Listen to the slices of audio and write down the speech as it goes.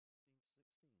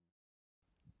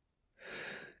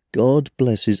God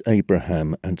blesses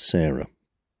Abraham and Sarah.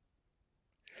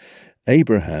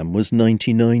 Abraham was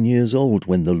 99 years old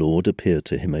when the Lord appeared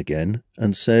to him again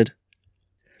and said,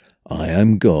 "I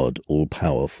am God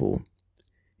all-powerful.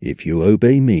 If you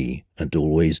obey me and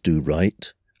always do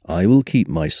right, I will keep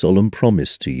my solemn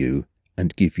promise to you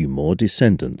and give you more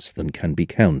descendants than can be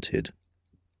counted."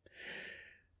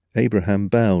 Abraham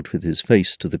bowed with his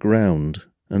face to the ground,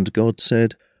 and God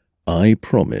said, "I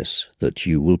promise that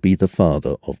you will be the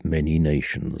father of many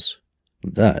nations.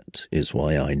 That is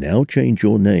why I now change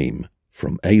your name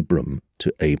from Abram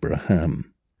to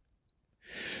Abraham.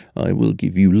 I will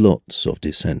give you lots of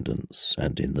descendants,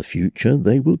 and in the future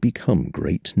they will become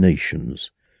great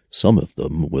nations. Some of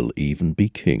them will even be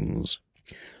kings.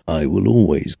 I will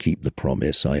always keep the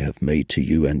promise I have made to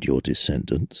you and your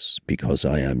descendants, because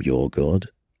I am your God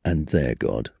and their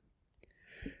God.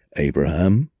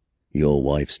 Abraham, your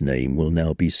wife's name will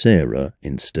now be Sarah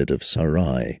instead of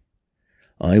Sarai.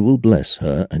 I will bless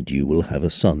her, and you will have a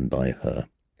son by her.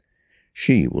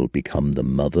 She will become the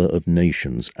mother of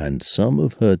nations, and some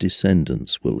of her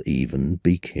descendants will even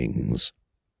be kings."